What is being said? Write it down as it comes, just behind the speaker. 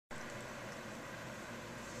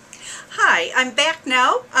Hi, I'm back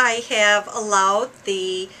now. I have allowed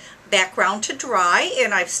the background to dry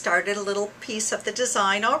and I've started a little piece of the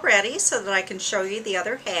design already so that I can show you the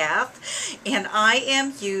other half. And I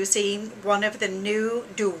am using one of the new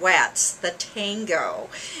Duets, the Tango.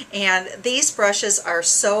 And these brushes are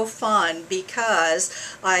so fun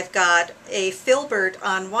because I've got a filbert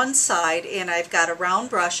on one side and I've got a round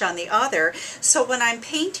brush on the other. So when I'm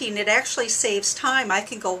painting, it actually saves time. I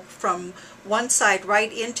can go from one side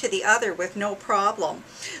right into the other with no problem.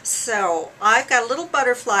 So I've got a little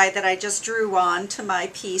butterfly that I just drew on to my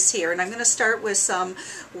piece here, and I'm going to start with some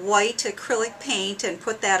white acrylic paint and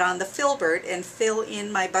put that on the filbert and fill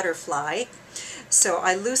in my butterfly. So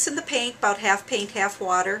I loosen the paint, about half paint, half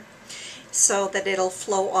water, so that it'll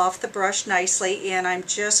flow off the brush nicely, and I'm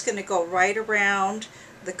just going to go right around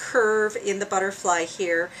the curve in the butterfly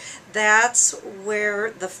here. That's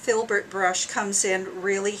where the filbert brush comes in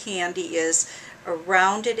really handy, is a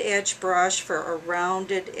rounded edge brush for a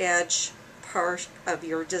rounded edge part of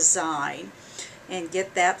your design. And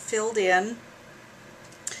get that filled in.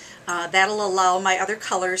 That'll allow my other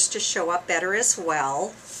colors to show up better as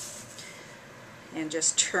well. And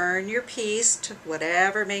just turn your piece to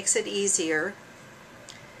whatever makes it easier.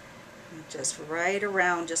 And just right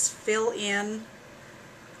around, just fill in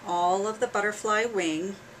all of the butterfly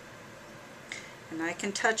wing, and I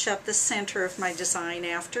can touch up the center of my design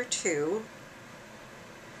after too.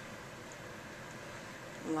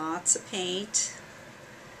 Lots of paint.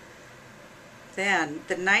 Then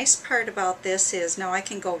the nice part about this is now I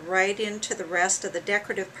can go right into the rest of the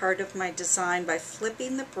decorative part of my design by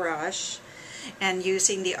flipping the brush and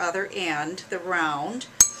using the other end, the round.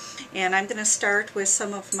 And I'm going to start with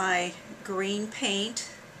some of my green paint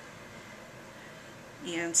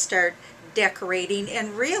and start decorating.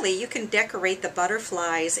 And really you can decorate the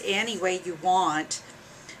butterflies any way you want.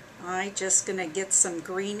 I'm just going to get some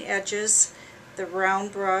green edges, the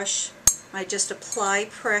round brush. I just apply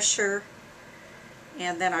pressure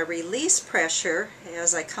and then I release pressure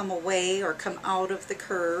as I come away or come out of the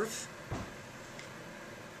curve,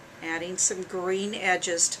 adding some green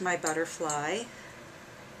edges to my butterfly.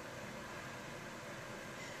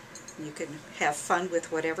 You can have fun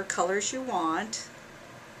with whatever colors you want.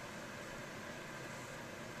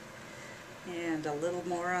 And a little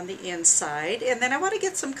more on the inside, and then I want to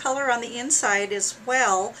get some color on the inside as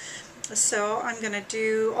well, so I'm going to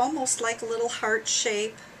do almost like a little heart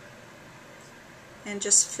shape and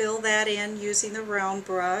just fill that in using the round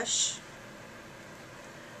brush,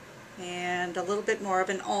 and a little bit more of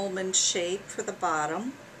an almond shape for the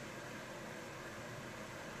bottom,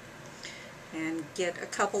 and get a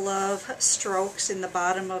couple of strokes in the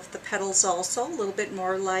bottom of the petals also, a little bit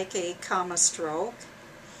more like a comma stroke.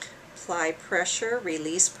 Apply pressure,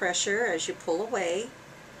 release pressure as you pull away.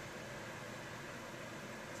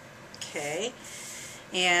 Okay,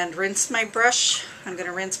 and rinse my brush. I'm going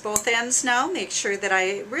to rinse both ends now. Make sure that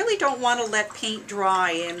I really don't want to let paint dry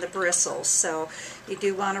in the bristles, so you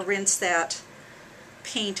do want to rinse that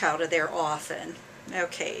paint out of there often.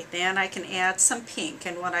 Okay, then I can add some pink,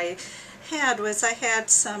 and what I had was I had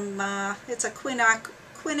some, it's a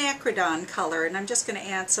quinacridone color, and I'm just going to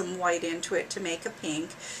add some white into it to make a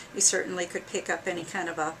pink. You certainly could pick up any kind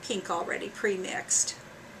of a pink already pre-mixed.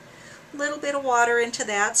 A little bit of water into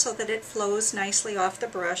that so that it flows nicely off the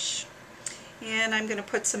brush. And I'm going to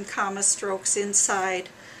put some comma strokes inside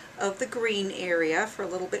of the green area for a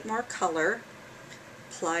little bit more color.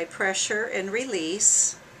 Apply pressure and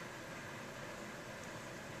release.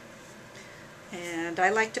 And I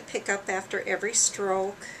like to pick up after every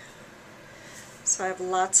stroke, so I have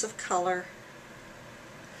lots of color.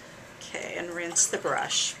 Okay, and rinse the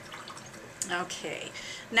brush. Okay,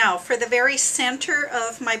 now for the very center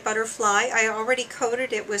of my butterfly, I already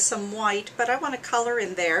coated it with some white, but I want to color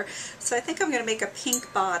in there, so I think I'm going to make a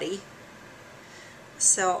pink body.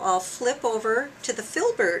 So I'll flip over to the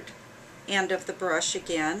filbert end of the brush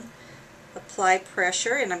again, apply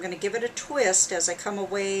pressure, and I'm going to give it a twist as I come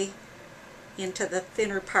away into the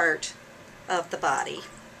thinner part of the body.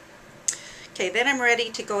 Okay, then I'm ready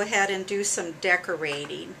to go ahead and do some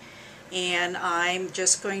decorating, and I'm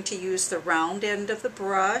just going to use the round end of the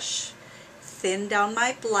brush, thin down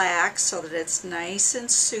my black so that it's nice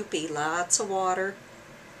and soupy, lots of water.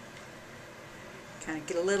 Kind of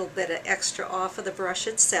get a little bit of extra off of the brush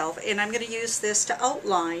itself, and I'm going to use this to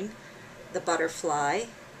outline the butterfly.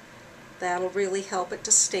 That'll really help it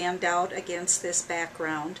to stand out against this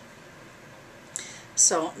background.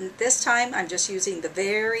 So this time I'm just using the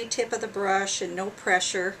very tip of the brush and no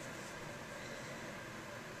pressure.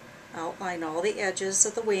 Outline all the edges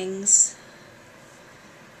of the wings.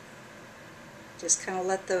 Just kind of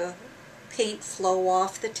let the paint flow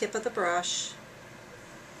off the tip of the brush.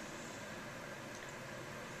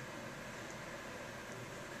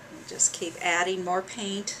 Just keep adding more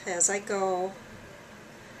paint as I go.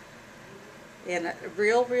 And a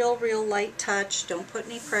real light touch. Don't put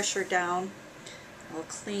any pressure down. I'll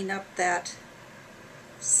clean up that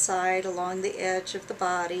side along the edge of the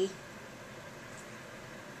body.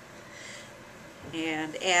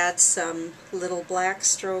 And add some little black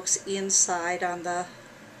strokes inside on the,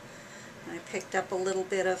 I picked up a little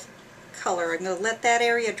bit of color. I'm going to let that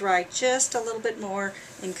area dry just a little bit more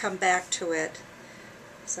and come back to it.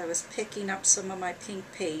 So I was picking up some of my pink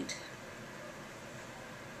paint.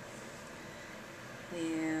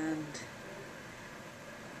 And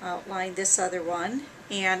outline this other one.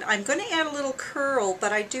 And I'm going to add a little curl,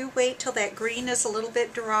 but I do wait till that green is a little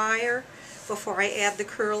bit drier before I add the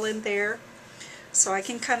curl in there. So I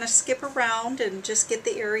can kind of skip around and just get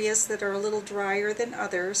the areas that are a little drier than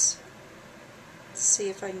others. Let's see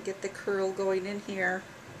if I can get the curl going in here.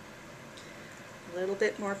 A little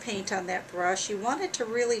bit more paint on that brush. You want it to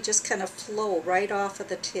really just kind of flow right off of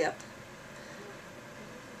the tip.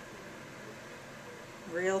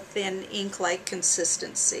 Real thin ink-like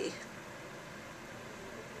consistency.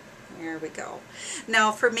 There we go.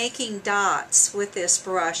 Now for making dots with this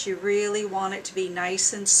brush, you really want it to be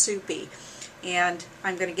nice and soupy. And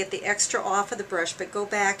I'm going to get the extra off of the brush, but go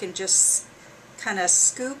back and just kind of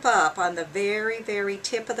scoop up on the very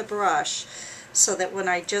tip of the brush, so that when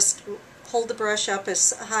I just hold the brush up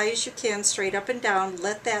as high as you can, straight up and down,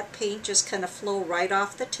 let that paint just kind of flow right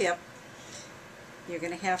off the tip. You're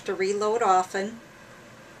going to have to reload often.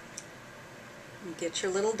 And get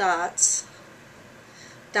your little dots.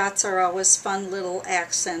 Dots are always fun little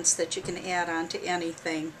accents that you can add on to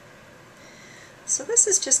anything. So this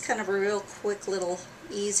is just kind of a real quick little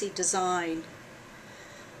easy design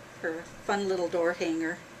for a fun little door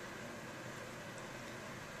hanger.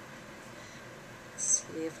 Let's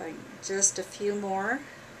see if I can, just a few more.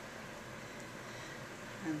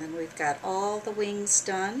 And then we've got all the wings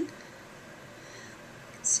done.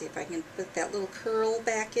 Let's see if I can put that little curl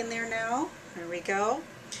back in there now. There we go.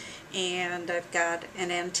 And I've got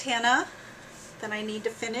an antenna that I need to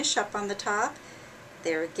finish up on the top.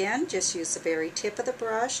 There again, just use the very tip of the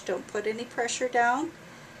brush. Don't put any pressure down.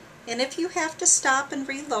 And if you have to stop and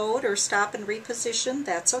reload or stop and reposition,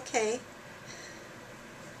 that's okay.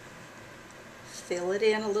 Fill it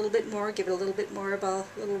in a little bit more, give it a little bit more of a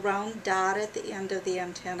little round dot at the end of the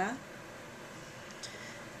antenna.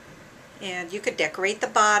 And you could decorate the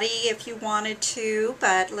body if you wanted to,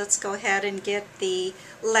 but let's go ahead and get the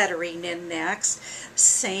lettering in next.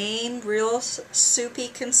 Same real soupy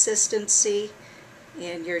consistency.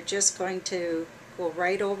 And you're just going to go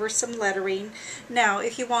right over some lettering. Now,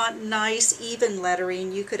 if you want nice, even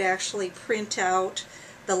lettering, you could actually print out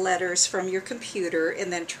the letters from your computer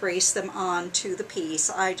and then trace them onto the piece.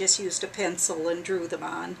 I just used a pencil and drew them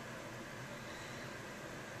on.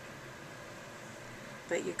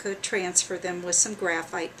 But you could transfer them with some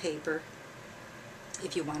graphite paper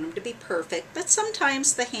if you want them to be perfect. But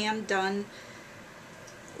sometimes the hand-done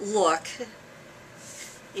look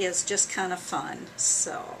is just kind of fun.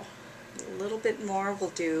 So a little bit more we'll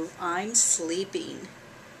do I'm sleeping.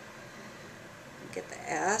 Get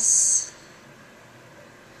the S.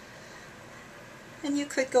 And you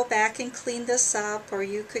could go back and clean this up, or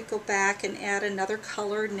you could go back and add another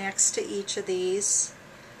color next to each of these.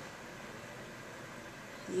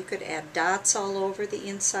 You could add dots all over the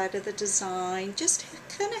inside of the design. Just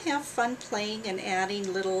kind of have fun playing and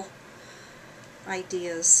adding little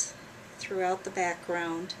ideas throughout the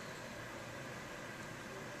background.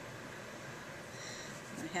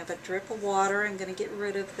 I have a drip of water I'm going to get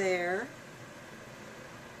rid of there.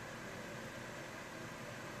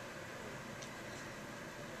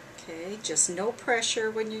 Okay, just no pressure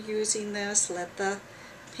when you're using this. Let the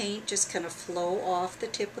paint just kind of flow off the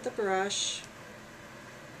tip of the brush.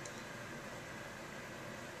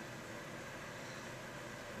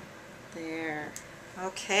 There.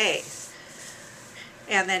 Okay.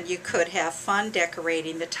 And then you could have fun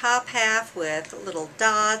decorating the top half with little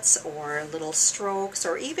dots or little strokes,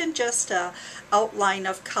 or even just a outline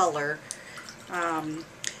of color.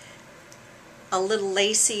 A little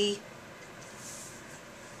lacy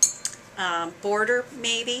border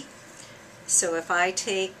maybe. So if I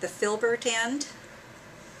take the filbert end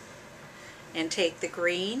and take the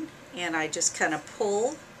green and I just kind of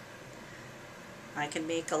pull, I can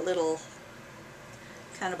make a little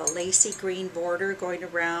kind of a lacy green border going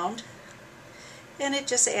around, and it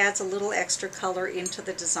just adds a little extra color into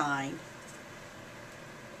the design.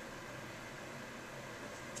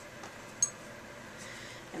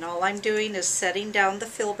 And And all I'm doing is setting down the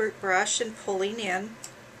filbert brush and pulling in,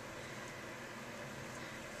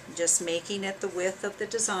 just making it the width of the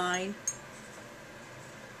design.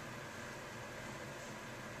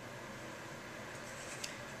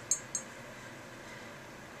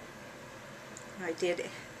 I did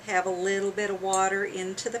have a little bit of water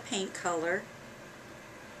into the paint color.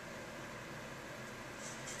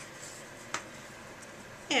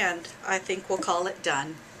 And I think we'll call it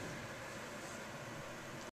done.